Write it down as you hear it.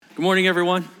Good morning,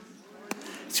 everyone.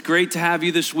 It's great to have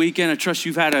you this weekend. I trust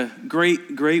you've had a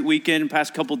great weekend in the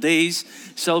past couple days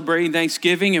celebrating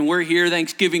Thanksgiving, and we're here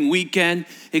Thanksgiving weekend.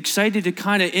 Excited to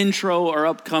kind of intro our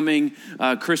upcoming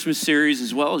Christmas series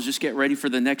as well as just get ready for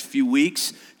the next few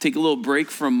weeks. Take a little break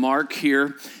from Mark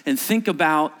here and think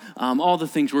about all the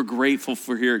things we're grateful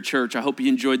for here at church. I hope you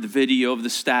enjoyed the video of the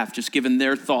staff just giving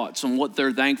their thoughts on what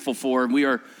they're thankful for. And we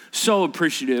are so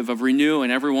appreciative of Renew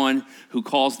and everyone who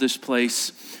calls this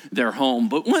place their home.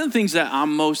 But one of the things that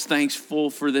I'm most thankful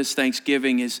for this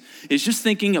Thanksgiving is just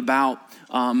thinking about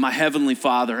my Heavenly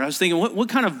Father. I was thinking, what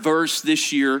kind of verse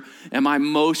this year am I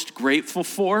most grateful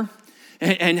for?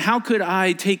 And how could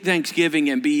I take Thanksgiving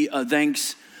and be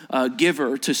a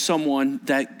giver to someone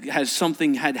that has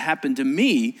something had happened to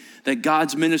me, that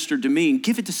God's ministered to me, and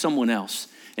give it to someone else?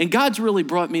 And God's really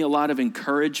brought me a lot of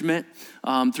encouragement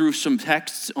through some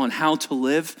texts on how to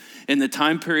live in the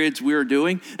time periods we are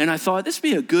doing. And I thought this would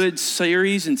be a good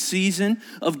series and season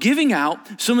of giving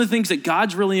out some of the things that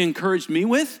God's really encouraged me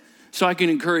with so I can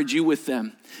encourage you with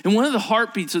them. And one of the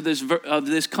heartbeats of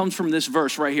this comes from this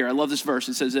verse right here. I love this verse.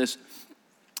 It says this: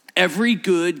 every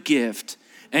good gift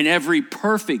and every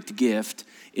perfect gift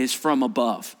is from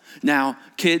above. Now,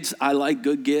 kids, I like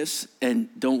good gifts, and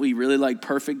don't we really like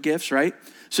perfect gifts, right?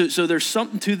 So there's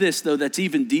something to this, though, that's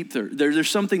even deeper. There's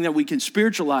something that we can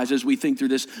spiritualize as we think through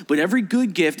this. But every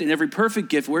good gift and every perfect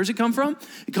gift, where does it come from?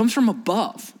 It comes from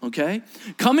above, okay?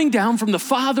 Coming down from the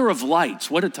Father of lights,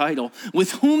 what a title,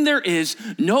 with whom there is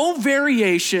no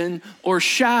variation or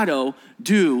shadow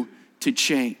due to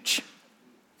change.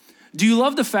 Do you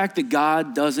love the fact that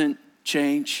God doesn't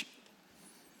change?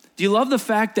 Do you love the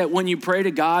fact that when you pray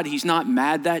to God, he's not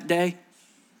mad that day?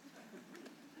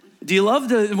 Do you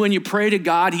love when you pray to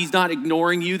God, he's not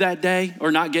ignoring you that day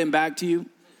or not getting back to you?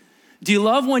 Do you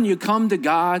love when you come to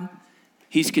God,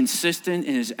 he's consistent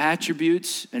in his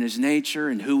attributes and his nature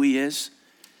and who he is,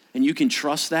 and you can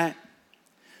trust that?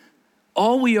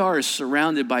 All we are is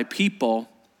surrounded by people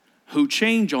who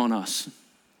change on us.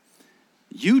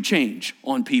 You change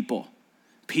on people.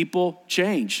 People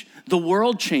change. The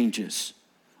world changes.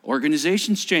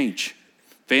 Organizations change.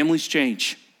 Families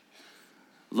change.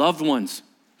 Loved ones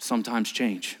sometimes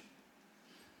change.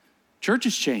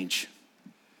 Churches change.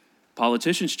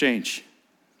 Politicians change.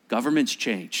 Governments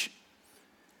change.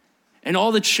 And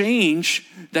all the change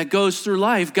that goes through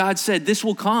life, God said this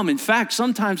will come. In fact,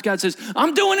 sometimes God says,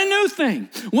 I'm doing a new thing.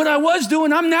 What I was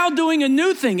doing, I'm now doing a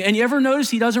new thing. And you ever notice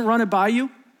he doesn't run it by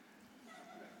you?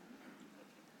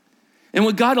 And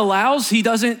what God allows, he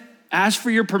doesn't ask for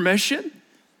your permission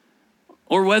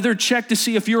or whether check to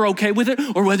see if you're okay with it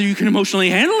or whether you can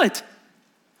emotionally handle it.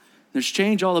 There's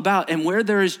change all about. And where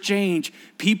there is change,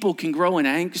 people can grow in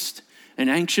angst and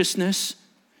anxiousness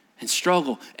and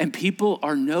struggle. And people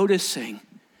are noticing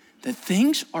that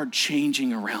things are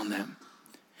changing around them.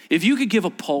 If you could give a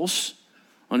pulse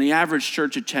on the average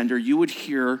church attender, you would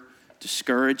hear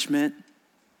discouragement,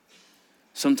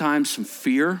 sometimes some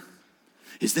fear.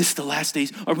 Is this the last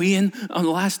days? Are we on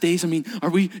the last days?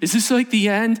 Is this like the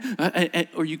end?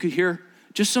 Or you could hear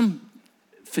just some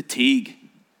fatigue.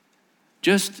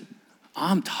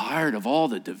 I'm tired of all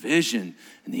the division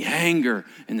and the anger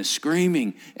and the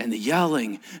screaming and the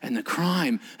yelling and the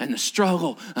crime and the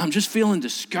struggle. I'm just feeling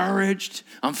discouraged.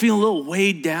 I'm feeling a little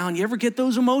weighed down. You ever get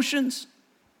those emotions?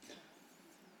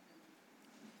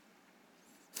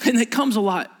 And it comes a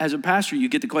lot. As a pastor, you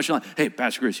get the question like, hey,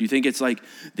 Pastor Chris, you think it's like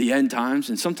the end times?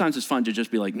 And sometimes it's fun to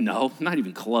just be like, no, not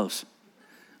even close.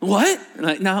 What?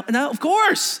 Like, no, of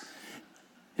course.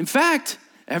 In fact,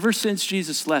 ever since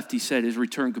Jesus left, he said his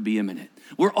return could be imminent.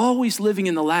 We're always living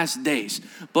in the last days.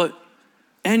 But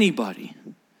anybody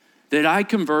that I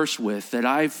converse with that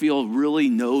I feel really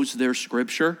knows their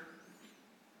scripture,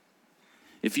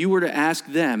 if you were to ask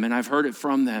them, and I've heard it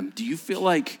from them, do you feel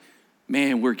like,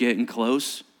 man, we're getting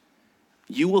close?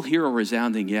 You will hear a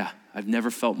resounding, yeah. I've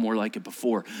never felt more like it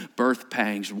before. Birth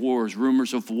pangs, wars,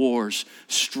 rumors of wars,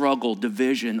 struggle,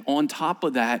 division. On top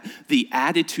of that, the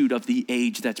attitude of the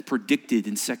age that's predicted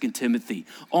in 2 Timothy.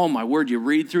 Oh my word, you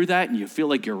read through that and you feel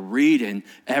like you're reading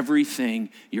everything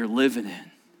you're living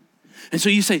in. And so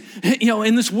you say,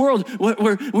 in this world,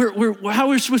 how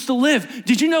we're supposed to live.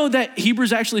 Did you know that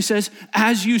Hebrews actually says,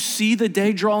 as you see the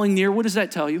day drawing near, what does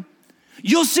that tell you?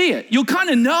 You'll see it. You'll kind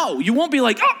of know. You won't be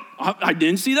like, oh, I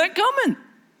didn't see that coming.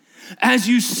 As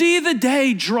you see the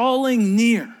day drawing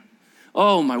near.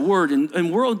 Oh, my word. And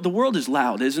the world is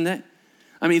loud, isn't it?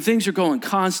 I mean, things are going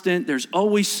constant. There's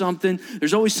always something.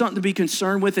 There's always something to be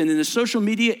concerned with. And in the social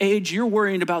media age, you're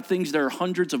worrying about things that are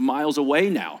hundreds of miles away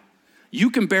now. You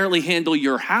can barely handle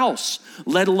your house,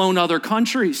 let alone other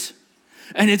countries.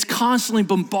 And it's constantly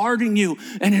bombarding you,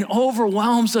 and it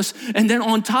overwhelms us. And then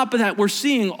on top of that, we're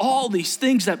seeing all these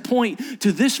things that point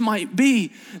to this might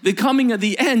be the coming of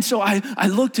the end. So I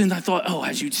looked and I thought,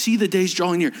 as you see the days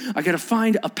drawing near, I got to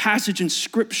find a passage in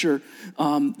Scripture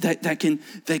that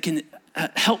can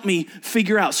help me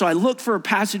figure out. So I looked for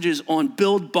passages on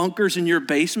build bunkers in your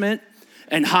basement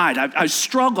and hide. I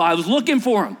struggled. I was looking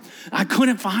for them. I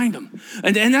couldn't find them.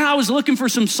 And then I was looking for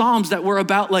some Psalms that were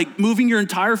about like moving your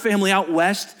entire family out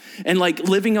west and like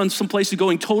living on some place and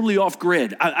going totally off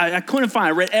grid. I couldn't find it.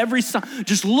 I read every Psalm,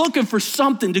 just looking for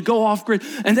something to go off grid.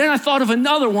 And then I thought of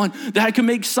another one that I could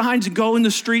make signs and go in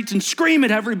the streets and scream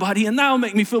at everybody, and that'll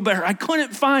make me feel better. I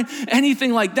couldn't find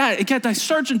anything like that. It kept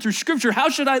searching through Scripture. How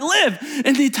should I live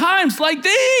in the times like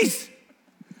these?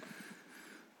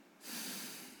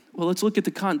 Well, let's look at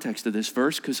the context of this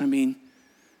verse, because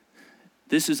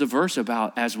this is a verse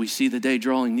about as we see the day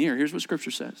drawing near. Here's what Scripture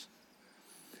says.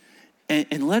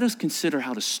 And let us consider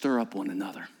how to stir up one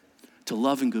another to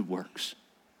love and good works,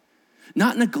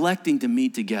 not neglecting to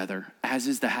meet together, as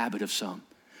is the habit of some,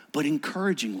 but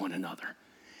encouraging one another,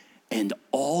 and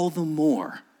all the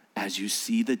more as you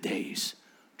see the days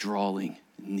drawing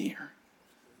near.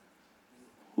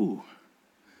 Ooh,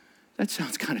 that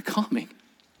sounds kind of calming.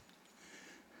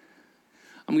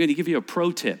 I'm going to give you a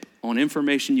pro tip on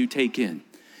information you take in.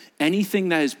 Anything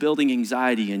that is building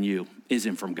anxiety in you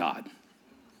isn't from God.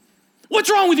 What's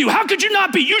wrong with you? How could you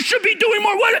not be? You should be doing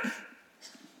more. What?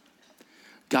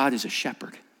 God is a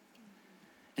shepherd,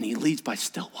 and he leads by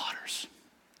still waters.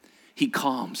 He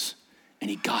calms and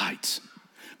he guides.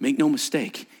 Make no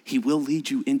mistake, he will lead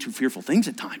you into fearful things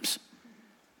at times.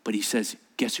 But he says,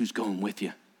 guess who's going with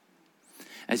you?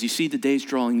 As you see the days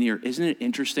drawing near, isn't it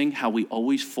interesting how we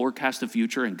always forecast the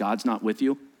future and God's not with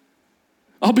you?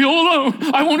 I'll be all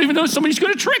alone. I won't even know somebody's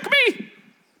going to trick me.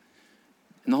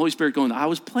 And the Holy Spirit going, I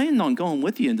was planning on going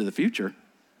with you into the future.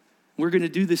 We're going to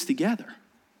do this together.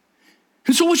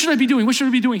 And so what should I be doing? What should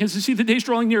I be doing as I see the days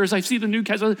drawing near, as I see the new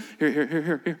cast?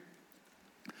 Here.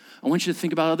 I want you to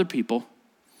think about other people,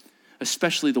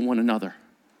 especially the one another.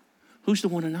 Who's the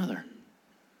one another?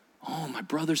 Oh, my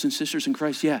brothers and sisters in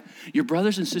Christ. Yeah, your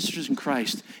brothers and sisters in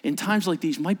Christ in times like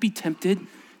these might be tempted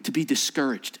to be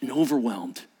discouraged and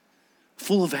overwhelmed,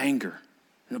 full of anger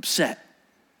and upset,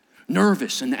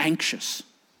 nervous and anxious.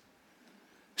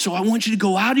 So I want you to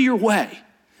go out of your way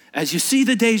as you see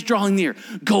the days drawing near.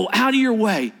 Go out of your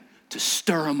way to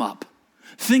stir them up.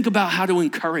 Think about how to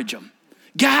encourage them.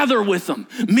 Gather with them,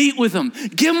 meet with them,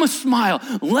 give them a smile,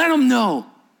 let them know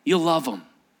you love them.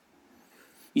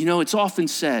 You know, it's often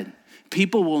said,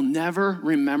 people will never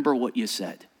remember what you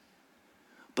said,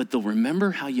 but they'll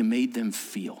remember how you made them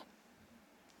feel.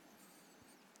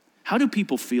 How do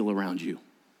people feel around you?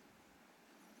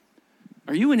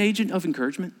 Are you an agent of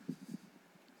encouragement?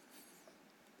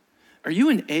 Are you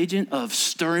an agent of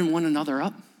stirring one another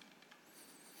up?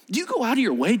 Do you go out of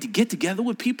your way to get together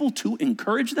with people to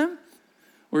encourage them?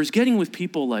 Or is getting with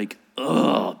people like,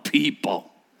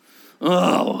 people,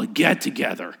 get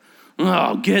together.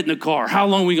 Oh, get in the car. How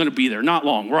long are we going to be there? Not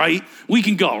long, right? We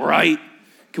can go, right?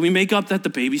 Can we make up that the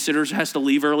babysitter has to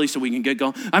leave early so we can get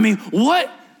going? What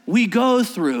we go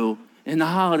through in the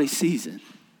holiday season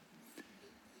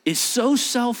is so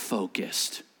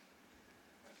self-focused,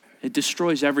 it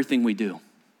destroys everything we do.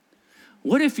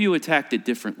 What if you attacked it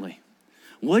differently?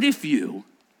 What if you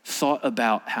thought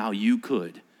about how you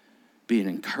could be an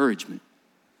encouragement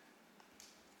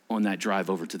on that drive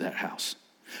over to that house?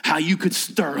 How you could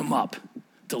stir them up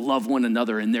to love one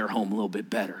another in their home a little bit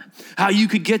better. How you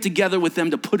could get together with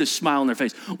them to put a smile on their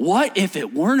face. What if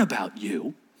it weren't about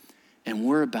you and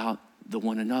we're about the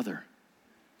one another?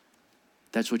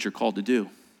 That's what you're called to do.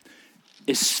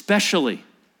 Especially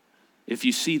if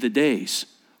you see the days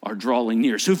are drawing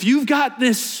near. So if you've got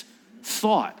this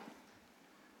thought,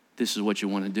 this is what you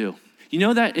want to do. You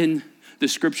know that in the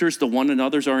scriptures, the one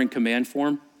another's are in command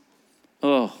form?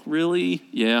 Oh, really?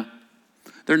 Yeah.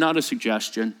 They're not a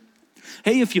suggestion.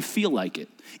 Hey, if you feel like it,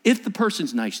 if the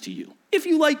person's nice to you, if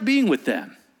you like being with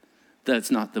them, that's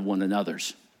not the one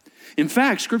another's. In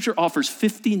fact, Scripture offers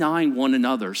 59 one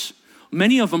another's.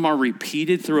 Many of them are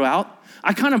repeated throughout.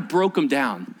 I kind of broke them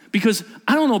down because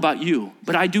I don't know about you,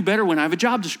 but I do better when I have a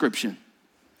job description.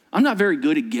 I'm not very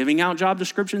good at giving out job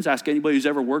descriptions. Ask anybody who's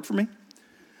ever worked for me.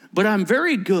 But I'm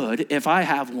very good if I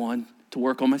have one to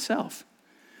work on myself.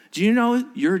 Do you know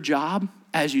your job,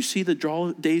 as you see the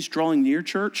days drawing near,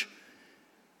 church,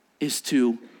 is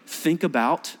to think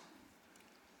about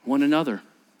one another.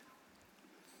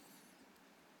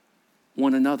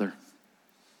 One another.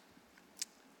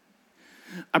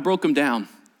 I broke them down.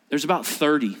 There's about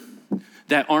 30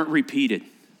 that aren't repeated.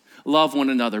 Love one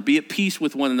another. Be at peace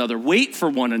with one another. Wait for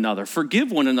one another.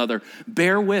 Forgive one another.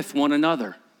 Bear with one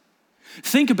another.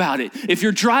 Think about it. If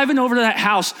you're driving over to that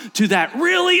house to that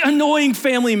really annoying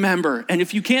family member, and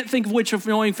if you can't think of which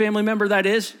annoying family member that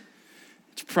is,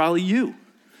 it's probably you.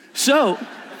 So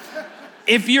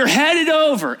if you're headed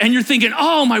over and you're thinking,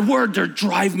 oh my word, they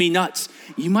drive me nuts,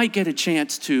 you might get a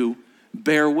chance to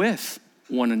bear with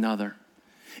one another.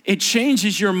 It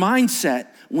changes your mindset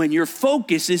when your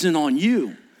focus isn't on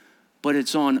you, but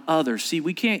it's on others. See,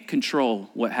 we can't control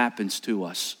what happens to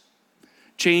us.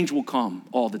 Change will come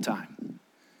all the time.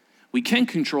 We can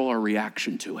control our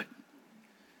reaction to it.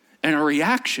 And our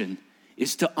reaction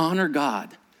is to honor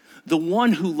God, the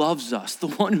one who loves us, the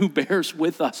one who bears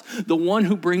with us, the one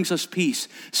who brings us peace,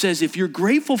 says, if you're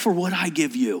grateful for what I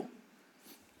give you,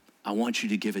 I want you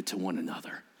to give it to one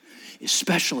another,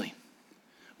 especially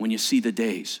when you see the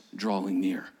days drawing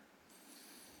near.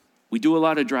 We do a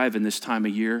lot of driving this time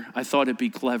of year. I thought it'd be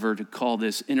clever to call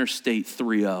this Interstate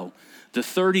 30, the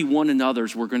 31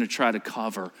 another's we're going to try to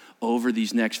cover over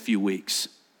these next few weeks.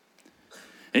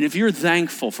 And if you're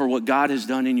thankful for what God has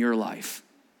done in your life,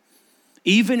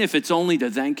 even if it's only to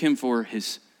thank him for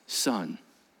his son,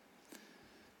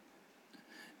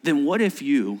 then what if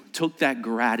you took that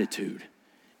gratitude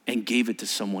and gave it to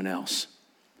someone else?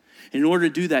 In order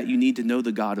to do that, you need to know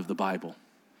the God of the Bible.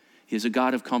 He is a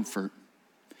God of comfort.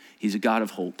 He's a God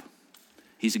of hope.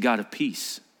 He's a God of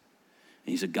peace.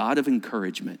 And he's a God of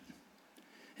encouragement.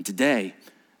 And today,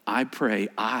 I pray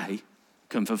I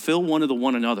can fulfill one of the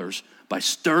one another's by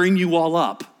stirring you all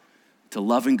up to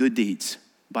love and good deeds,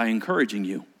 by encouraging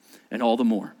you, and all the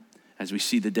more as we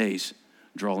see the days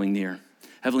drawing near.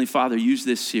 Heavenly Father, use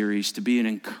this series to be an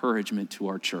encouragement to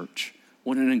our church.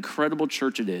 What an incredible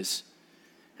church it is.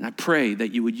 And I pray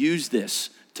that you would use this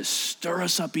to stir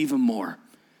us up even more,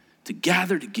 to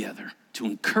gather together, to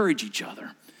encourage each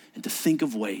other, and to think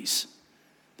of ways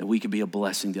that we can be a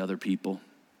blessing to other people.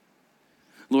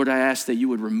 Lord, I ask that you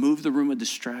would remove the room of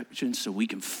distractions so we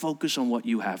can focus on what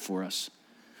you have for us.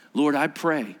 Lord, I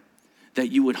pray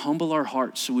that you would humble our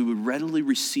hearts so we would readily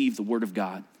receive the word of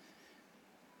God.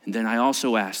 And then I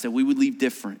also ask that we would leave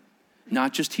different,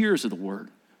 not just hearers of the word,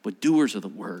 but doers of the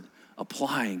word,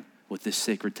 applying what this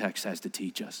sacred text has to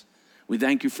teach us. We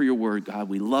thank you for your word, God.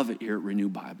 We love it here at Renew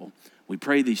Bible. We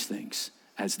pray these things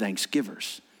as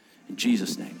thanksgivers. In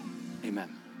Jesus' name,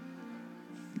 amen.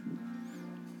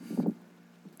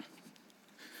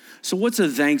 So what's a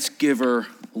thanksgiver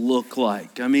look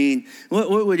like? I mean, what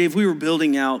would, if we were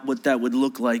building out what that would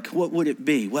look like, what would it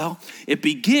be? Well, it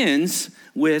begins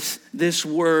with this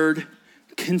word,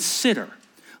 consider.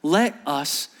 Let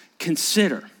us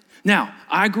consider. Now,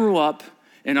 I grew up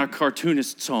in our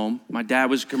cartoonist's home. My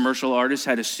dad was a commercial artist,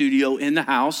 had a studio in the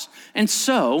house. And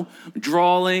so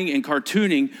drawing and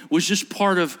cartooning was just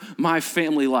part of my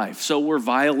family life. So were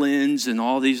violins and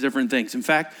all these different things. In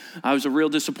fact, I was a real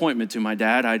disappointment to my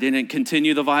dad. I didn't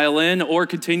continue the violin or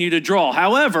continue to draw.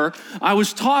 However, I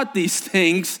was taught these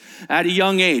things at a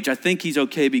young age. I think he's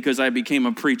okay because I became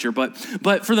a preacher. But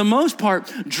for the most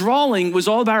part, drawing was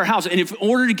all about our house. And in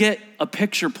order to get a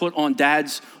picture put on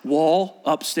Dad's wall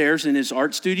upstairs in his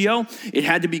art studio, it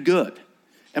had to be good.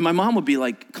 And my mom would be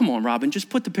like, come on, Robin, just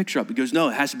put the picture up. He goes, no,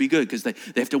 it has to be good because they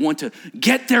have to want to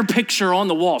get their picture on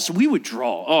the wall. So we would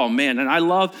draw. Oh, man, and I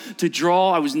love to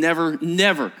draw. I was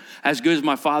never as good as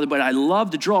my father, but I love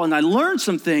to draw. And I learned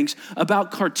some things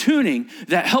about cartooning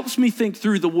that helps me think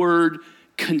through the word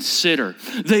consider.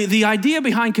 The idea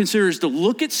behind consider is to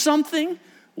look at something,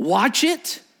 watch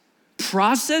it,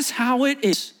 process how it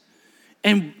is,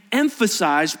 and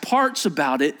emphasize parts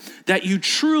about it that you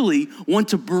truly want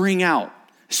to bring out,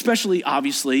 especially,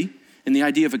 obviously, in the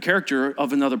idea of a character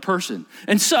of another person.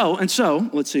 And so,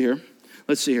 let's see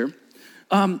here.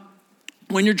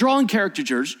 When you're drawing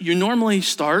caricatures, you normally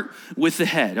start with the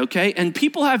head, okay? And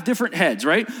people have different heads,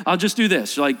 right? I'll just do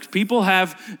this. Like, people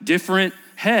have different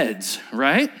heads,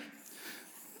 right?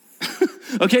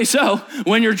 Okay, so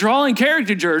when you're drawing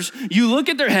caricatures, you look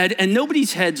at their head and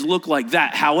nobody's heads look like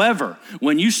that. However,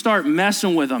 when you start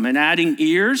messing with them and adding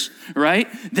ears, right,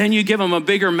 then you give them a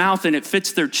bigger mouth and it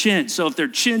fits their chin. So if their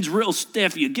chin's real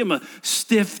stiff, you give them a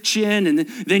stiff chin and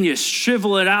then you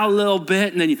shrivel it out a little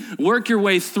bit and then you work your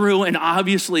way through. And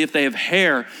obviously if they have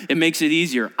hair, it makes it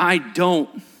easier. I don't.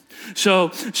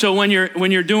 So when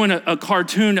you're doing a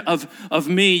cartoon of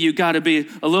me, you got to be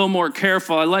a little more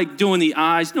careful. I like doing the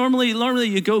eyes. Normally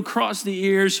you go across the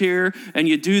ears here and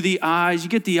you do the eyes. You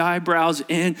get the eyebrows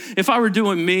in. If I were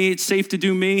doing me, it's safe to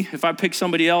do me. If I pick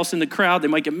somebody else in the crowd, they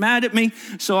might get mad at me.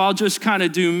 So I'll just kind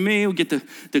of do me. We'll get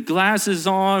the glasses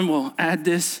on. We'll add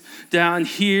this down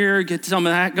here. Get some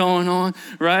of that going on,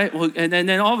 right? Well, and then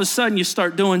all of a sudden you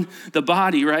start doing the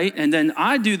body, right? And then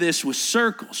I do this with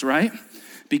circles, right?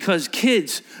 Because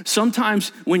kids, sometimes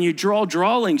when you draw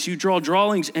drawings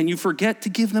and you forget to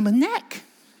give them a neck,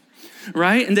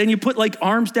 right? And then you put like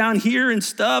arms down here and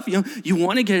stuff. You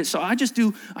want to get it. So I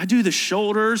do the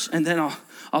shoulders, and then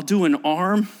I'll do an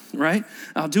arm, right?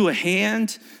 I'll do a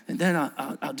hand, and then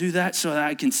I'll do that so that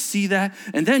I can see that.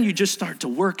 And then you just start to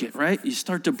work it, right? You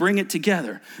start to bring it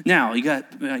together. Now,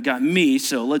 I got me,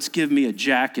 so let's give me a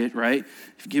jacket, right?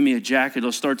 If you give me a jacket,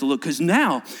 it'll start to look. Because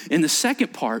now, in the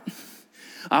second part,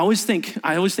 I always think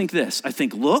this. I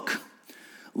think look,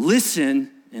 listen,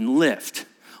 and lift.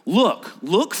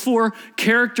 Look for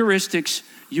characteristics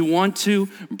you want to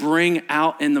bring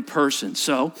out in the person.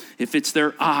 So if it's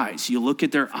their eyes, you look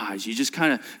at their eyes. You just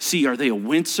kind of see, are they a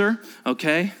wincer,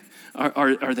 okay?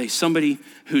 Are they somebody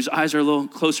whose eyes are a little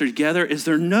closer together? Is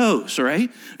their nose, right?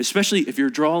 Especially if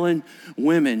you're drawing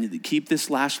women, keep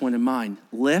this last one in mind.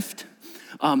 Lift.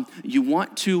 You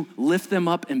want to lift them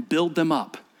up and build them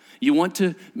up. You want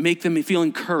to make them feel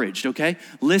encouraged, okay?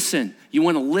 Listen. You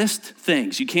want to list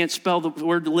things. You can't spell the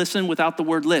word listen without the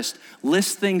word list.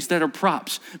 List things that are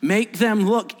props. Make them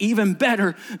look even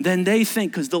better than they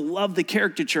think, because they'll love the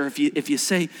caricature if you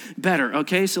say better,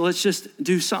 okay? So let's just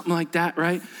do something like that,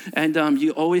 right? And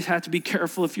you always have to be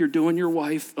careful if you're doing your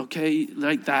wife, okay,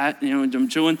 like that. I'm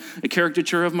doing a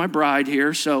caricature of my bride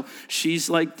here. So she's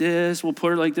like this. We'll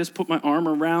put her like this, put my arm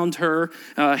around her.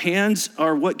 Hands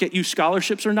are what get you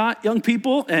scholarships or not, young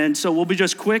people. And so we'll be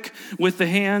just quick with the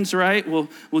hands, right? We'll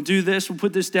do this, we'll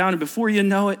put this down, and before you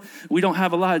know it, we don't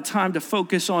have a lot of time to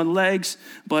focus on legs,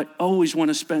 but always want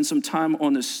to spend some time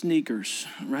on the sneakers,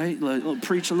 right?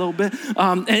 Preach a little bit.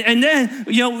 And then,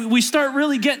 we start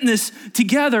really getting this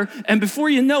together, and before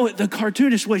you know it, the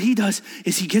cartoonist, what he does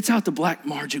is he gets out the black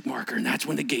magic marker, and that's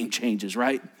when the game changes,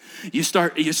 right? You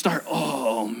start,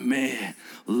 oh man,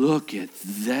 look at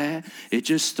that. It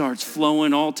just starts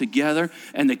flowing all together,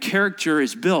 and the character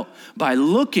is built by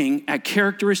looking at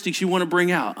characteristics you want to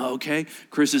bring out. Okay,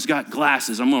 Chris has got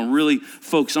glasses. I'm going to really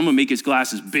focus. I'm going to make his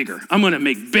glasses bigger. I'm going to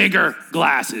make bigger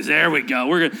glasses. There we go.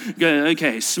 We're going to,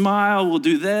 okay, smile. We'll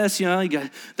do this. You got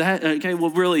that. Okay,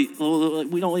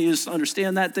 we don't just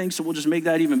understand that thing, so we'll just make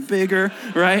that even bigger,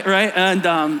 right?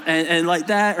 And like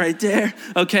that right there.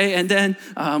 Okay, and then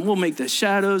we'll make the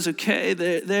shadows. Okay,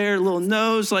 there, little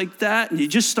nose like that, and you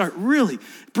just start really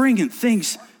bringing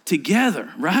things together,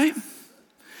 right?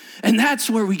 And that's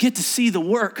where we get to see the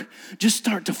work just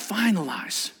start to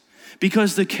finalize,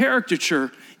 because the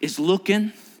caricature is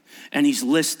looking and he's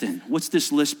listing. What's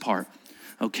this list part?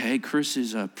 Okay, Chris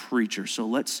is a preacher, so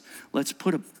let's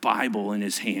put a Bible in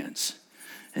his hands.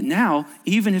 And now,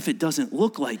 even if it doesn't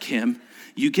look like him,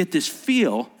 you get this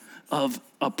feel of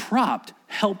a prop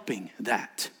helping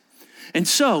that. And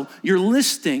so you're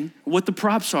listing what the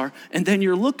props are, and then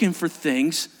you're looking for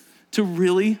things to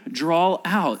really draw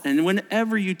out. And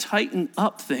whenever you tighten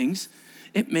up things,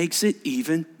 it makes it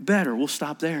even better. We'll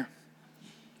stop there.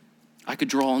 I could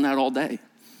draw on that all day.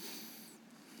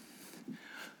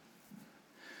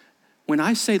 When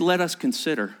I say let us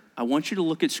consider, I want you to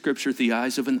look at Scripture through the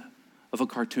eyes of a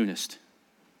cartoonist.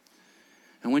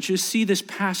 I want you to see this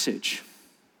passage,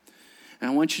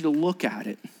 and I want you to look at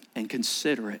it and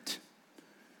consider it.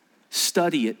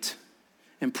 Study it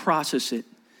and process it,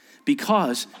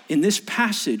 because in this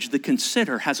passage, the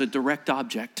consider has a direct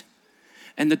object.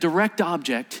 And the direct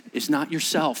object is not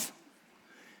yourself.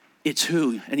 It's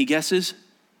who? Any guesses?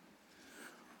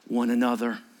 One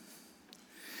another.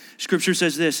 Scripture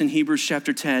says this in Hebrews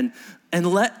chapter 10, and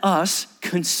let us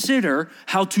consider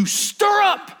how to stir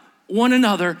up one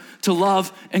another to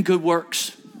love and good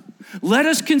works. Let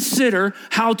us consider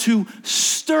how to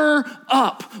stir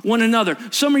up one another.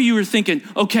 Some of you are thinking,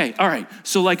 okay, all right,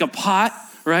 so like a pot,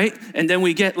 right? And then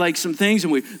we get like some things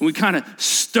and we kind of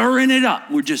stirring it up.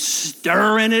 We're just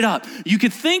stirring it up. You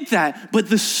could think that, but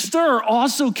the stir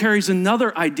also carries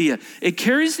another idea. It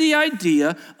carries the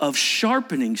idea of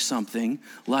sharpening something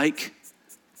like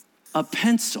a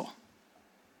pencil.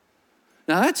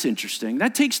 Now that's interesting.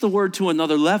 That takes the word to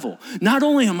another level. Not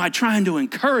only am I trying to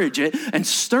encourage it and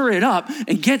stir it up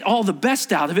and get all the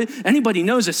best out of it. Anybody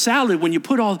knows a salad, when you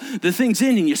put all the things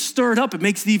in and you stir it up, it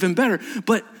makes it even better.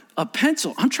 But a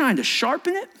pencil, I'm trying to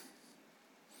sharpen it.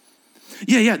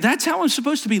 Yeah, that's how I'm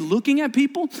supposed to be looking at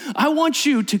people. I want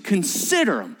you to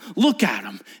consider them, look at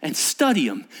them, and study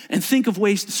them, and think of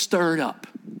ways to stir it up.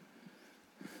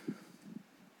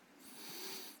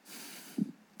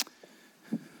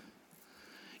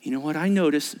 You know what? I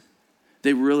noticed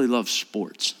they really love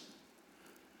sports.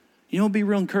 You know what would be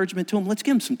real encouragement to them? Let's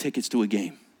give them some tickets to a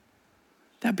game.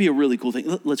 That'd be a really cool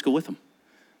thing. Let's go with them.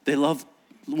 They love,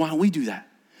 why don't we do that?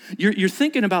 You're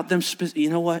thinking about them. You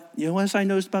know what? You know what else I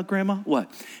noticed about Grandma? What?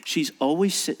 She's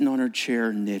always sitting on her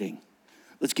chair knitting.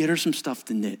 Let's get her some stuff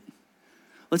to knit.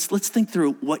 Let's think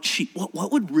through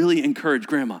what would really encourage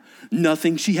Grandma.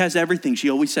 Nothing. She has everything. She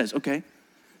always says, okay,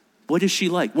 what is she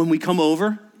like? When we come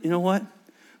over, you know what?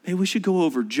 Maybe we should go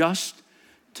over just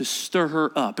to stir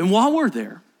her up. And while we're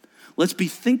there, let's be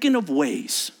thinking of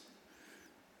ways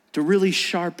to really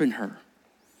sharpen her.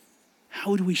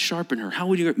 How would we sharpen her? How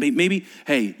would you, maybe,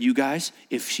 hey, you guys,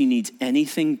 if she needs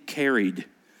anything carried,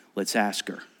 let's ask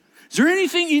her. Is there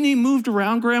anything you need moved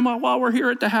around, Grandma, while we're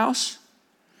here at the house?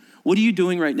 What are you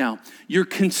doing right now? You're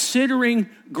considering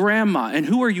Grandma. And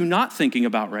who are you not thinking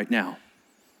about right now?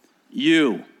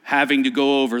 You having to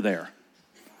go over there.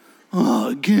 Oh,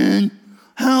 again?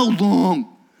 How long?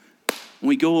 When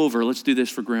we go over, let's do this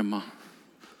for Grandma.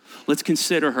 Let's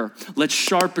consider her. Let's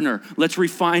sharpen her. Let's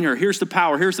refine her. Here's the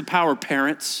power. Here's the power,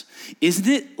 parents. Isn't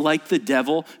it like the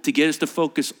devil to get us to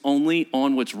focus only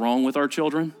on what's wrong with our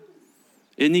children?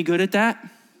 Isn't he good at that?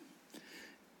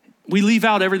 We leave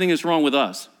out everything that's wrong with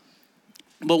us.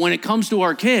 But when it comes to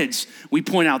our kids, we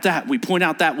point out that, we point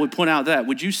out that, we point out that.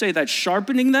 Would you say that's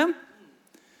sharpening them?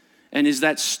 And is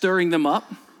that stirring them up?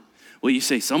 Well, you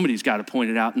say somebody's got to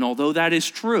point it out. And although that is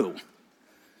true,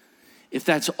 if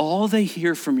that's all they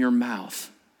hear from your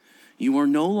mouth, you are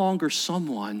no longer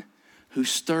someone who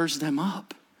stirs them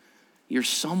up. You're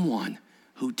someone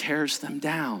who tears them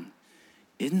down.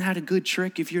 Isn't that a good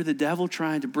trick if you're the devil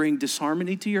trying to bring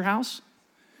disharmony to your house?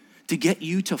 To get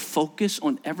you to focus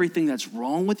on everything that's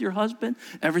wrong with your husband,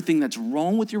 everything that's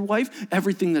wrong with your wife,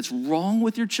 everything that's wrong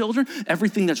with your children,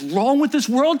 everything that's wrong with this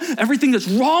world, everything that's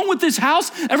wrong with this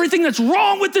house, everything that's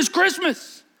wrong with this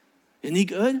Christmas. Isn't he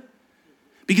good?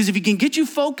 Because if he can get you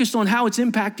focused on how it's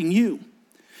impacting you,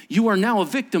 you are now a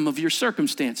victim of your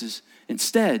circumstances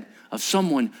instead of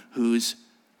someone who's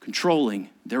controlling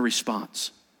their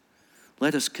response.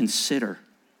 Let us consider.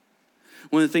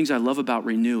 One of the things I love about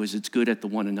Renew is it's good at the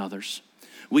one another's.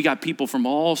 We got people from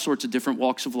all sorts of different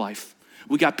walks of life.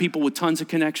 We got people with tons of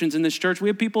connections in this church. We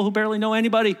have people who barely know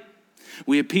anybody.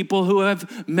 We have people who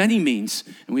have many means,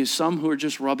 and we have some who are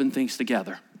just rubbing things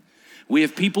together. We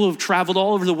have people who have traveled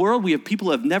all over the world. We have people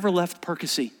who have never left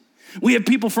Percy. We have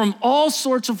people from all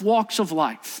sorts of walks of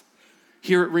life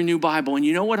here at Renew Bible. And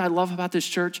you know what I love about this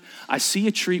church? I see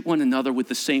you treat one another with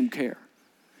the same care.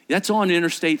 That's on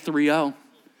Interstate 30.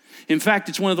 In fact,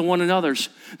 it's one of the one another's.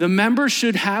 The members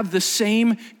should have the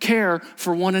same care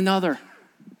for one another.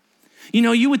 You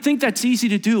know, you would think that's easy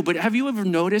to do, but have you ever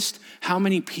noticed how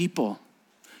many people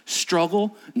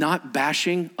struggle not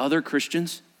bashing other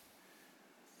Christians?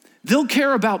 They'll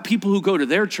care about people who go to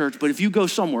their church, but if you go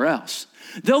somewhere else,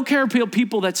 they'll care about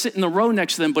people that sit in the row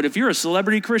next to them, but if you're a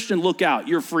celebrity Christian, look out,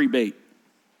 you're free bait.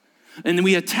 And then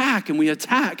we attack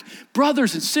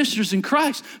brothers and sisters in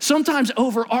Christ, sometimes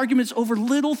over arguments over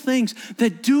little things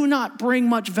that do not bring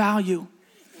much value.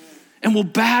 And we'll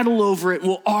battle over it, and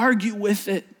we'll argue with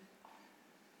it.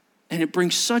 And it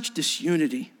brings such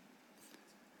disunity.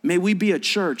 May we be a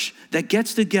church that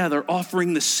gets together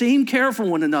offering the same care for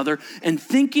one another and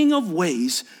thinking of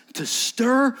ways to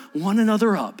stir one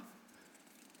another up.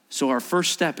 So our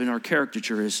first step in our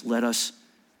caricature is let us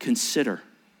consider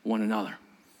one another.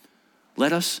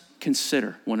 Let us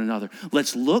consider one another.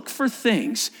 Let's look for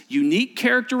things, unique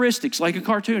characteristics like a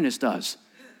cartoonist does,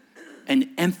 and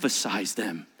emphasize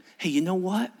them. Hey, you know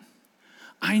what?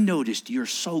 I noticed you're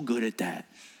so good at that.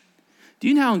 Do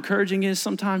you know how encouraging it is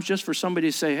sometimes just for somebody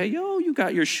to say, hey, yo, you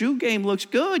got your shoe game, looks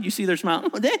good. You see their smile.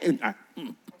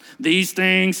 These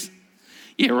things.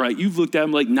 Yeah, right. You've looked at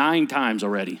them like 9 times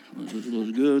already.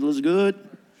 Looks good.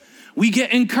 We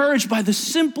get encouraged by the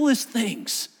simplest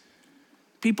things.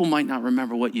 People might not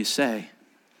remember what you say,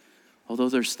 although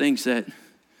there's things that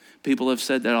people have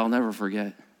said that I'll never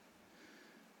forget.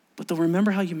 But they'll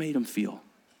remember how you made them feel.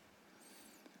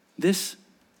 This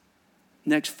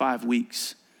next 5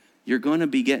 weeks, you're going to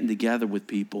be getting together with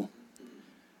people.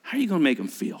 How are you going to make them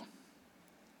feel?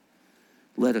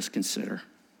 Let us consider.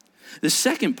 The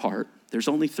second part, there's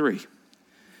only 3,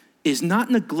 is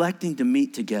not neglecting to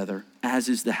meet together, as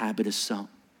is the habit of some.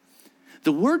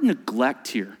 The word neglect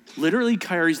here literally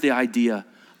carries the idea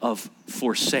of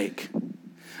forsake.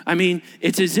 I mean,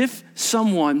 it's as if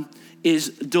someone is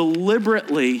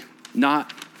deliberately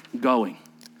not going.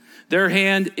 Their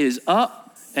hand is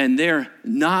up and they're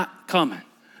not coming.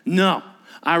 No,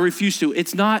 I refuse to.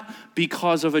 It's not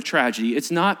because of a tragedy. It's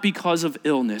not because of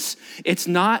illness. It's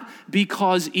not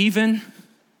because even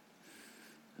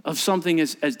of something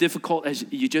as difficult as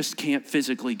you just can't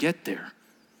physically get there.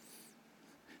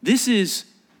 This is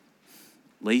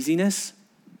laziness,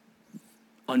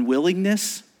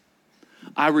 unwillingness.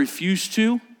 I refuse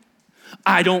to.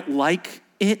 I don't like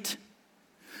it.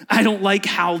 I don't like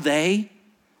how they.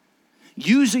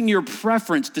 Using your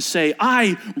preference to say,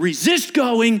 I resist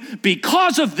going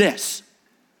because of this.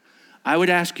 I would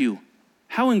ask you,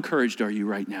 how encouraged are you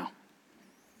right now?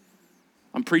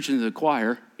 I'm preaching to the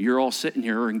choir. You're all sitting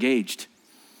here engaged.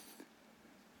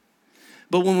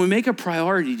 But when we make a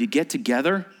priority to get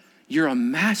together, you're a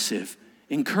massive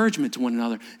encouragement to one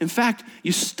another. In fact,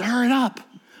 you stir it up.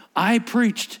 I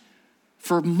preached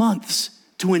for months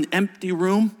to an empty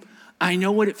room. I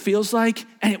know what it feels like,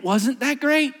 and it wasn't that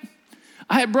great.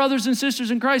 I had brothers and sisters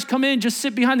in Christ come in, just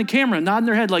sit behind the camera, nodding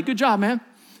their head like, good job, man.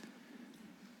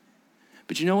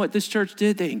 But you know what this church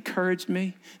did? They encouraged me.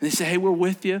 And they said, hey, we're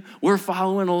with you. We're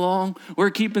following along.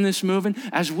 We're keeping this moving.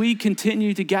 As we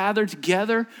continue to gather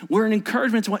together, we're an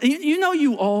encouragement to one. You know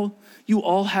you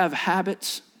all have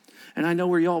habits. And I know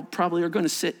where you all probably are going to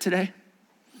sit today.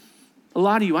 A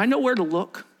lot of you, I know where to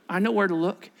look.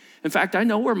 In fact, I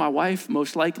know where my wife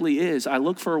most likely is. I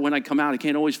look for her when I come out. I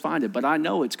can't always find it, but I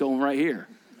know it's going right here.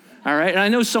 All right, and I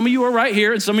know some of you are right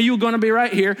here, and some of you are going to be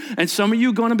right here, and some of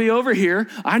you are going to be over here.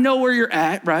 I know where you're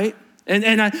at, right?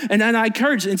 And I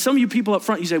encourage, and some of you people up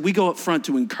front, you say, we go up front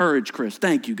to encourage Chris.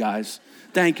 Thank you, guys.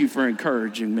 Thank you for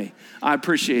encouraging me. I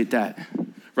appreciate that.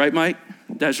 Right, Mike?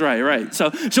 That's right. So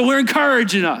we're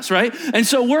encouraging us, right? And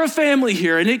so we're a family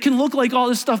here, and it can look like all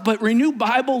this stuff, but Renew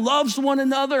Bible loves one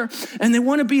another, and they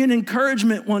want to be an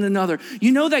encouragement one another.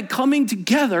 You know that coming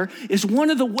together is one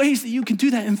of the ways that you can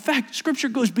do that. In fact, Scripture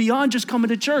goes beyond just coming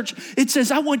to church. It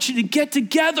says, I want you to get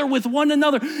together with one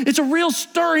another. It's a real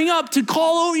stirring up to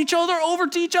call each other over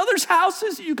to each other's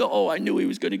houses. You go, oh, I knew he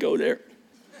was going to go there.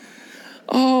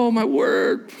 Oh, my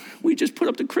word. We just put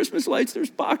up the Christmas lights.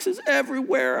 There's boxes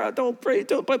everywhere.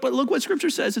 But look what Scripture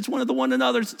says. It's one of the one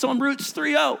another's. It's on Roots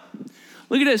 3:0.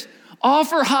 Look at this.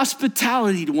 Offer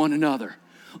hospitality to one another.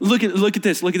 Look at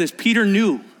this. Peter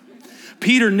knew,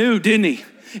 didn't he?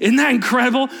 Isn't that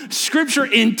incredible?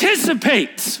 Scripture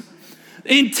anticipates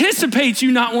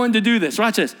you not wanting to do this.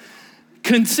 Watch this.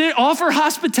 Offer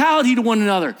hospitality to one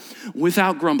another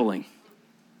without grumbling.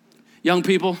 Young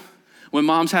people, when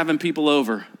mom's having people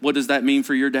over, what does that mean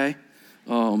for your day?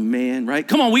 Oh, man, right?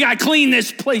 Come on, we got to clean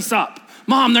this place up.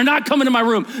 Mom, they're not coming to my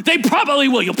room. They probably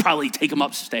will. You'll probably take them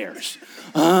upstairs.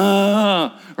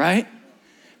 Right?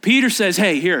 Peter says,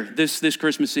 hey, here, this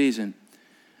Christmas season,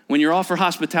 when you're offered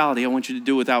hospitality, I want you to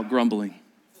do it without grumbling.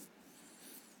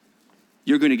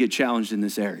 You're going to get challenged in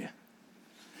this area,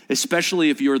 especially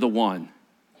if you're the one.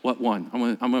 What one?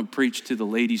 I'm going to preach to the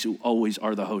ladies who always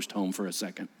are the host home for a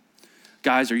second.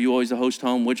 Guys, are you always the host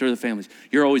home? Which are the families?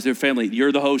 You're always their family.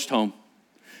 You're the host home.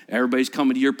 Everybody's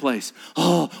coming to your place.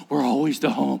 Oh, we're always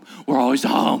the home. We're always the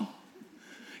home.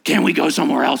 Can we go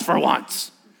somewhere else for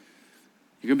once?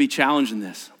 You're going to be challenged in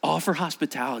this. Offer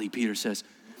hospitality, Peter says,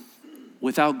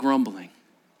 without grumbling.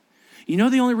 You know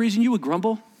the only reason you would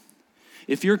grumble?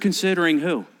 If you're considering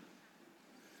who?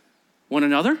 One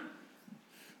another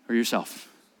or yourself?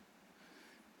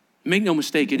 Make no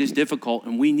mistake, it is difficult,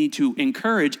 and we need to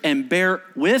encourage and bear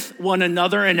with one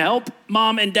another and help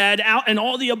mom and dad out and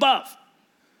all the above.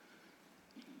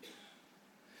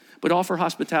 But offer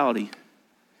hospitality.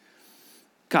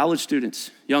 College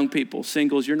students, young people,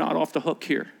 singles, you're not off the hook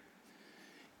here.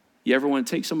 You ever want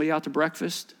to take somebody out to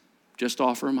breakfast? Just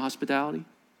offer them hospitality.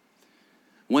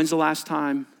 When's the last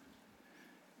time,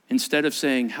 instead of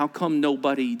saying, how come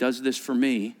nobody does this for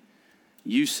me,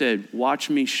 you said, watch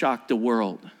me shock the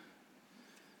world.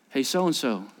 Hey,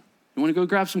 so-and-so, you want to go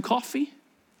grab some coffee?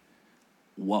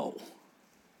 Whoa.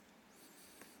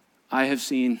 I have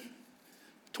seen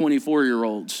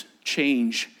 24-year-olds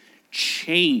change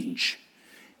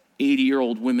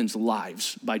 80-year-old women's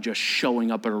lives by just showing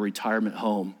up at a retirement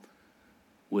home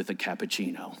with a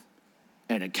cappuccino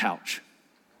and a couch.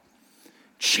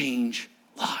 Change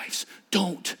lives.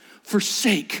 Don't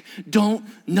forsake. Don't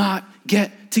not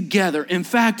get together. In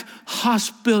fact,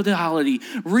 hospitality.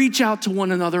 Reach out to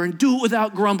one another and do it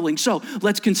without grumbling. So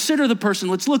let's consider the person.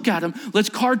 Let's look at him. Let's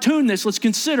cartoon this. Let's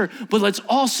consider. But let's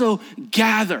also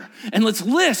gather. And let's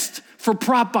list for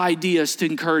prop ideas to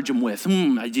encourage them with.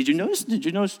 Did you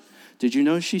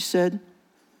notice she said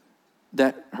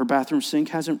that her bathroom sink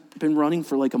hasn't been running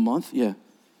for like a month? Yeah.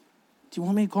 Do you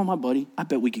want me to call my buddy? I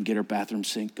bet we can get our bathroom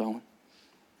sink going.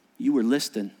 You were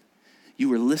listening. You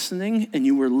were listening and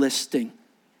you were listing.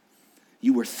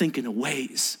 You were thinking of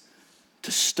ways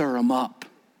to stir them up.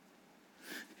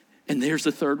 And there's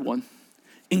the third one,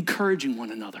 encouraging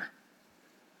one another.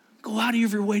 Go out of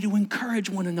your way to encourage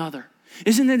one another.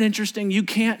 Isn't it interesting? You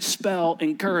can't spell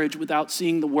encourage without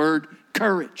seeing the word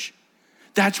courage.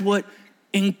 That's what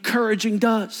encouraging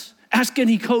does. Ask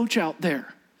any coach out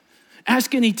there.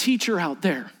 Ask any teacher out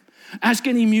there. Ask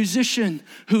any musician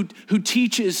who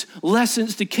teaches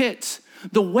lessons to kids.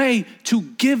 The way to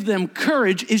give them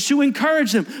courage is to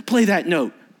encourage them. Play that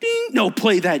note. Ding. No,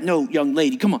 play that note, young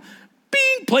lady. Come on.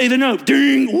 Bing. Play the note.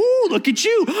 Ding. Ooh, look at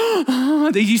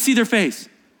you. Did you see their face?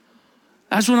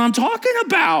 That's what I'm talking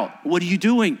about. What are you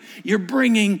doing? You're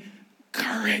bringing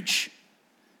courage.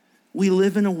 We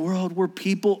live in a world where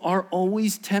people are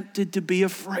always tempted to be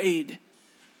afraid.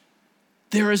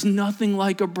 There is nothing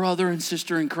like a brother and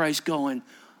sister in Christ going,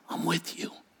 I'm with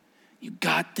you. You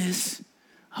got this.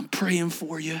 I'm praying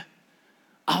for you.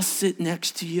 I'll sit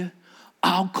next to you.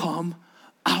 I'll come.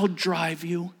 I'll drive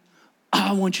you.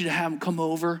 I want you to have them come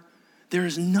over. There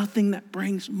is nothing that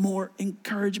brings more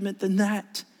encouragement than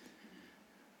that.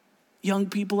 Young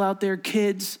people out there,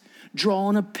 kids,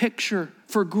 drawing a picture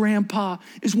for grandpa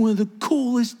is one of the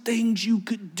coolest things you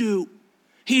could do.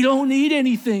 He don't need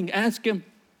anything. Ask him.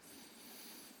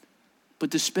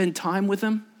 But to spend time with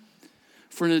him,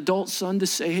 for an adult son to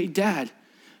say, hey, Dad,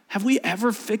 have we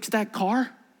ever fixed that car?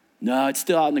 No, it's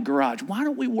still out in the garage. Why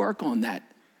don't we work on that?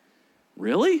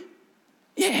 Really?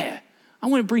 Yeah. I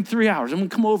want to bring 3 hours. I'm going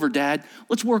to come over, Dad.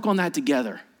 Let's work on that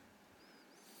together.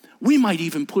 We might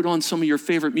even put on some of your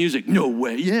favorite music. No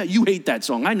way. Yeah, you hate that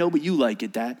song. I know, but you like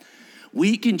it, Dad.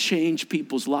 We can change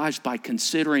people's lives by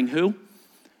considering who?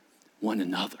 One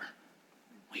another.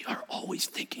 We are always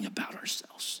thinking about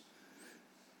ourselves.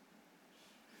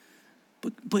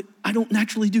 But I don't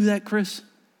naturally do that, Chris.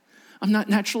 I'm not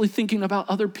naturally thinking about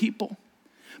other people.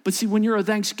 But see, when you're a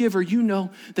ThanksGiver, you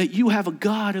know that you have a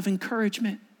God of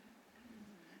encouragement.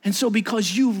 And so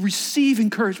because you receive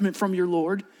encouragement from your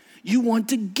Lord, you want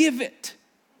to give it.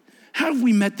 How have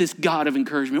we met this God of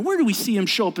encouragement? Where do we see him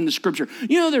show up in the scripture?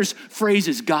 You know, there's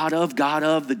phrases, God of, God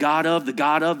of, the God of, the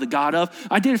God of, the God of.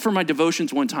 I did it for my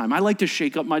devotions one time. I like to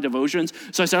shake up my devotions.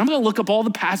 So I said, I'm going to look up all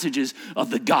the passages of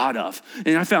the God of.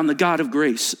 And I found the God of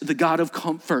grace, the God of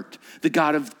comfort, the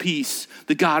God of peace,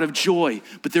 the God of joy.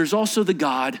 But there's also the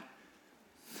God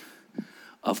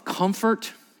of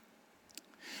comfort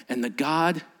and the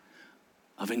God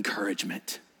of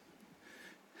encouragement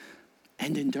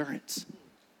and endurance.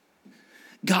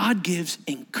 God gives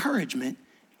encouragement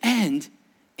and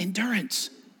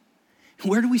endurance.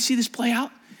 Where do we see this play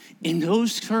out? In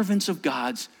those servants of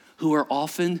God's who are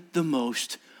often the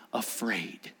most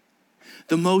afraid,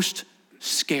 the most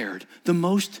scared, the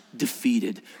most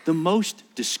defeated, the most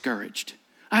discouraged.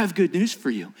 I have good news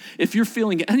for you. If you're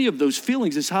feeling any of those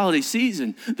feelings this holiday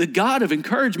season, the God of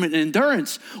encouragement and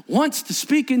endurance wants to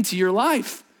speak into your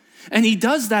life. And he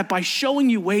does that by showing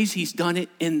you ways he's done it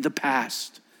in the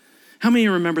past. How many of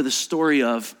you remember the story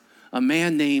of a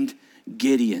man named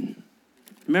Gideon?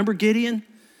 Remember Gideon?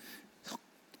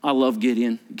 I love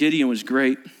Gideon. Gideon was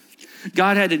great.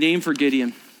 God had a name for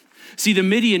Gideon. See, the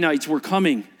Midianites were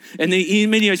coming, and the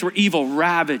Midianites were evil,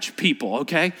 ravaged people,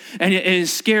 okay? And it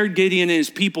scared Gideon and his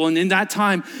people. And in that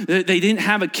time, they didn't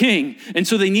have a king, and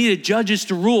so they needed judges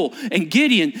to rule. And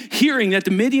Gideon, hearing that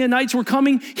the Midianites were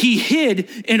coming, he hid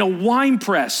in a wine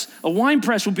press. A wine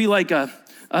press would be like a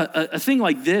thing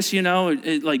like this, you know,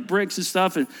 like bricks and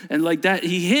stuff and like that.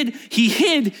 He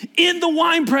hid in the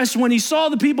wine press when he saw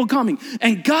the people coming.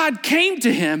 And God came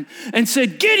to him and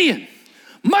said, Gideon,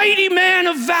 mighty man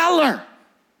of valor.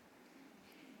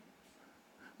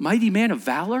 Mighty man of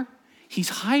valor? He's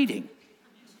hiding.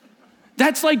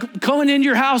 That's like going into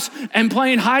your house and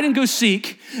playing hide and go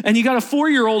seek, and you got a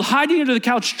 4-year-old hiding under the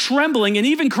couch, trembling and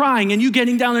even crying, and you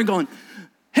getting down there going,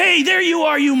 hey, there you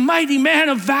are, you mighty man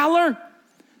of valor.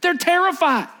 They're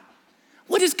terrified.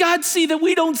 What does God see that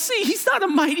we don't see? He's not a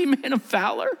mighty man of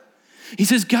valor. He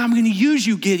says, God, I'm going to use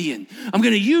you, Gideon. I'm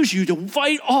going to use you to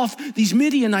fight off these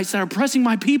Midianites that are oppressing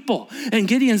my people. And